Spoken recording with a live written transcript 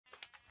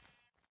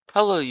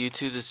Hello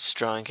YouTube, this is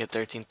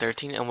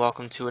StrongKid1313 and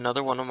welcome to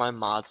another one of my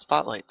mod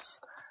spotlights.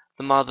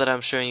 The mod that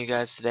I'm showing you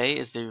guys today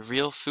is the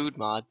Real Food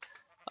mod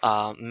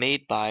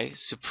made by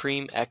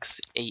Supreme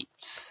X8.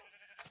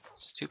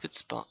 Stupid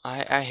spawn.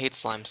 I hate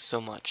slime so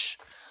much.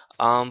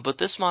 But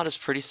this mod is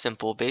pretty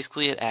simple.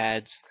 Basically it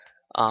adds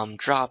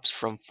drops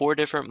from 4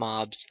 different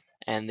mobs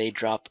and they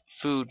drop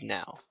food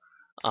now.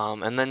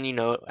 And then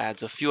it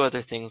adds a few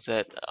other things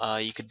that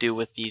you could do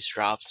with these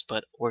drops,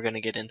 but we're going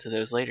to get into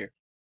those later.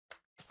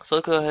 So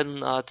let's go ahead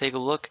and take a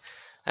look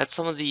at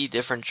some of the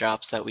different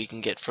drops that we can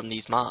get from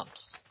these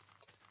mobs.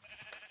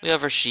 We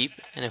have our sheep,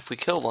 and if we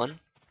kill one,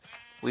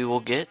 we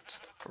will get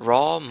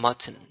raw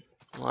mutton.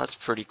 Well, that's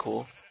pretty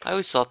cool. I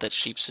always thought that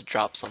sheep should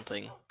drop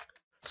something,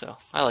 so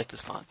I like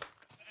this mod.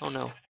 Oh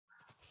no.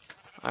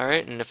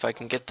 Alright, and if I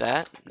can get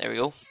that, there we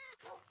go.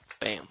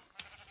 Bam.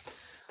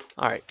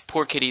 Alright,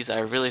 poor kitties,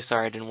 I'm really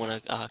sorry I didn't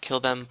want to kill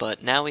them,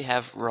 but now we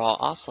have raw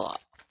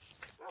ocelot.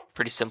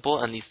 Pretty simple,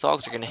 and these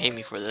dogs are going to hate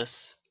me for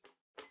this.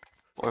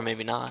 Or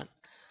maybe not.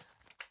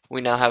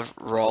 We now have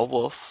raw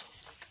wolf.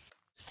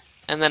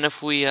 And then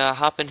if we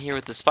hop in here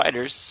with the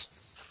spiders,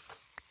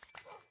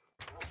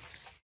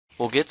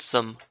 we'll get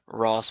some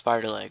raw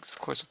spider legs, of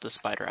course with the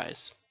spider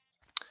eyes.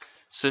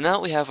 So now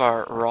that we have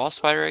our raw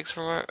spider eggs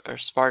from our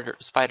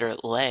spider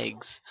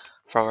legs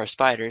from our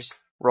spiders,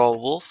 raw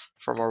wolf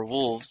from our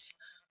wolves,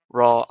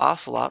 raw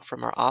ocelot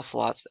from our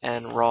ocelots,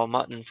 and raw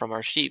mutton from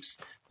our sheeps,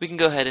 we can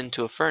go ahead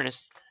into a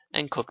furnace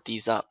and cook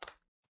these up.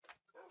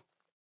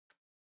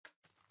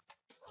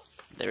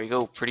 There we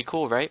go, pretty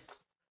cool, right?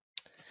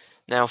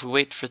 Now if we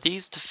wait for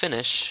these to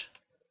finish,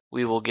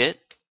 we will get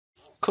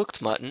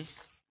cooked mutton,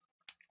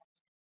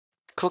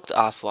 cooked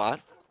ocelot,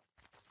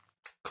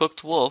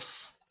 cooked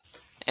wolf,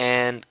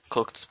 and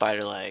cooked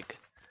spider leg.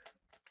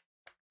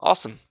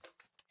 Awesome.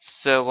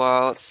 So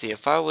let's see,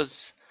 if I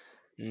was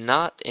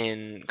not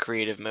in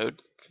creative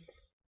mode,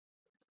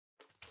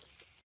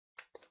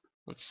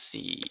 let's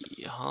see,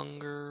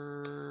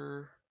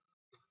 hunger,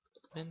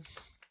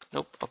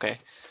 nope, okay.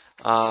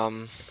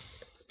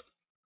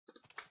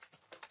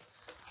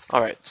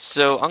 Alright,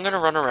 so I'm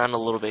gonna run around a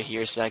little bit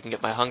here so I can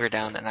get my hunger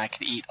down and I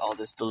can eat all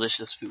this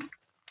delicious food.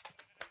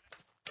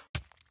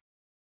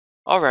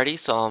 Alrighty,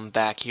 so I'm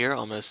back here,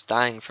 almost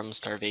dying from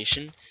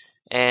starvation.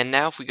 And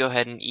now if we go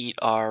ahead and eat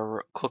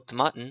our cooked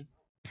mutton,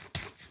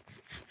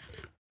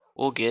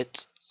 we'll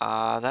get,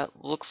 that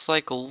looks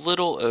like a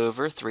little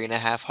over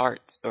 3.5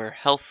 hearts, or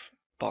health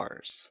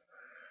bars.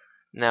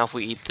 Now if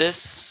we eat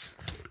this,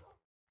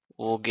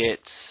 we'll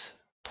get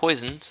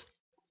poisoned.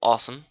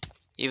 Awesome.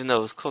 Even though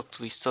it was cooked,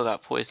 we still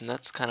got poisoned.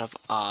 That's kind of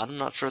odd. I'm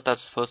not sure if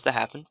that's supposed to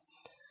happen.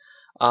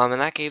 And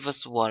that gave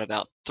us, what,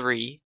 about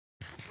 3.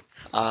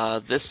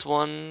 This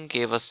one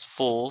gave us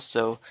full,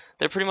 so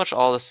they're pretty much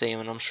all the same,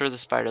 and I'm sure the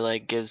spider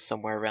leg gives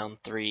somewhere around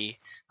 3,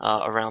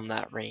 around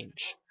that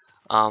range.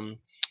 Or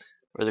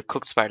the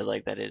cooked spider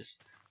leg, that is.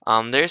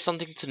 There's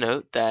something to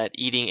note that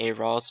eating a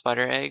raw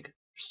spider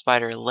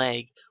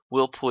leg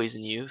will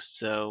poison you,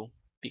 so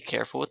be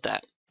careful with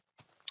that.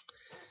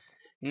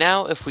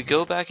 Now, if we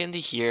go back into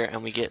here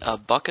and we get a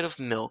bucket of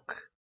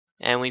milk,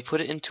 and we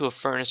put it into a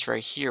furnace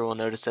right here, we'll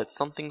notice that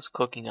something's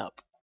cooking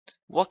up.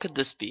 What could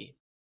this be?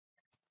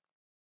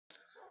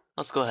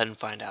 Let's go ahead and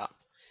find out.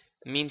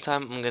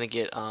 Meantime, I'm gonna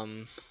get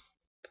a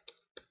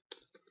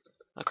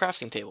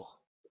crafting table.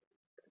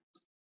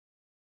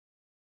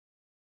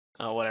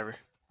 Oh, whatever.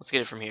 Let's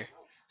get it from here.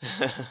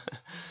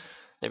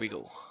 There we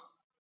go.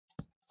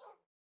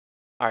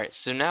 Alright,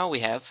 so now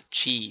we have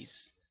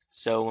cheese.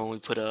 So when we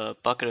put a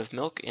bucket of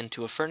milk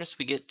into a furnace,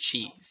 we get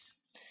cheese.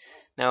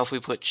 Now if we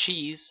put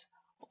cheese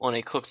on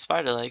a cooked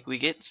spider leg, we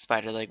get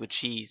spider leg with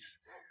cheese.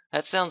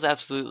 That sounds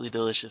absolutely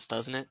delicious,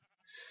 doesn't it?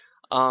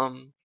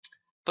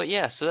 But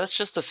yeah, so that's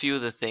just a few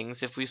of the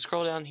things. If we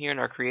scroll down here in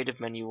our creative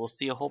menu, we'll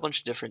see a whole bunch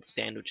of different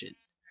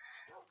sandwiches.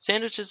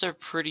 Sandwiches are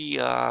pretty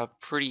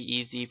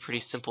easy, pretty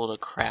simple to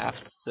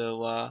craft.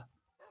 So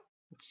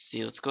let's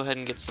see, let's go ahead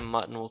and get some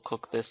mutton. We'll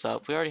cook this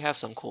up. We already have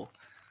some, cool.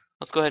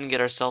 Let's go ahead and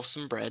get ourselves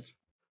some bread.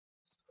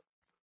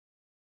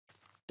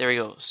 There we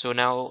go. So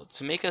now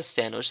to make a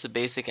sandwich, the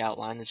basic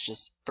outline is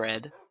just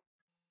bread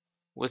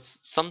with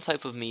some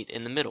type of meat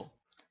in the middle.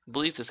 I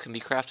believe this can be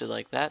crafted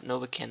like that.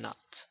 No, it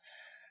cannot.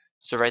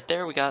 So right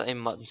there we got a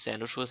mutton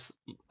sandwich with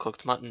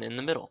cooked mutton in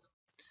the middle.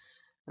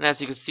 And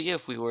as you can see,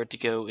 if we were to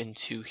go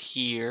into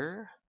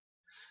here,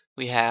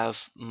 we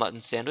have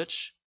mutton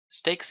sandwich,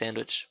 steak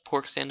sandwich,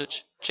 pork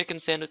sandwich, chicken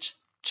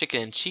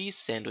and cheese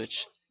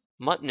sandwich,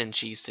 mutton and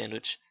cheese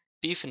sandwich,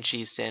 beef and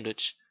cheese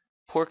sandwich,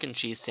 pork and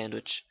cheese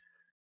sandwich.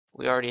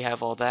 We already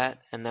have all that,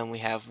 and then we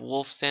have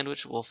wolf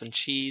sandwich, wolf and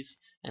cheese,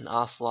 and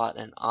ocelot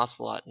and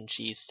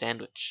cheese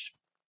sandwich.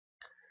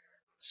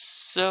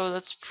 So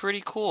that's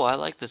pretty cool. I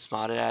like this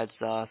mod. It adds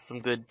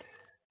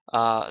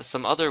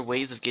some other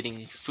ways of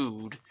getting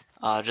food,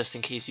 just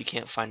in case you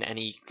can't find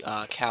any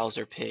cows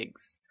or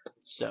pigs.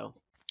 So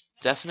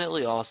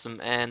definitely awesome,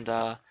 and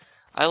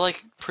I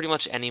like pretty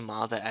much any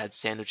mod that adds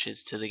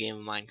sandwiches to the game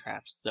of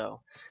Minecraft.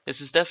 So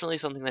this is definitely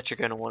something that you're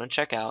going to want to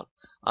check out.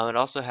 It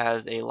also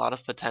has a lot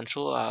of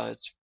potential.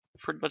 It's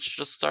pretty much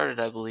just started,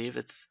 I believe.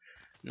 It's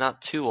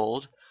not too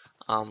old.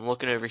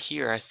 Looking over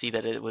here, I see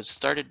that it was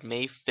started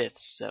May 5th,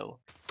 so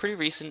pretty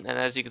recent. And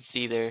as you can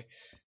see there,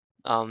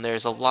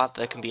 there's a lot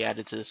that can be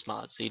added to this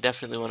mod, so you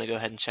definitely want to go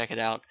ahead and check it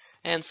out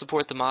and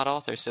support the mod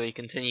author so he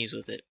continues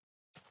with it.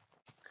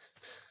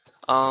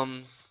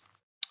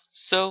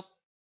 So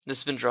this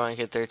has been Drawing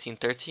Kid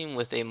 1313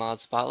 with a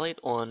mod spotlight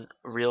on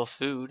real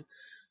food.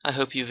 I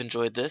hope you've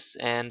enjoyed this,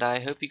 and I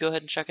hope you go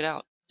ahead and check it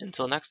out.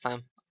 Until next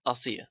time, I'll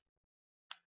see you.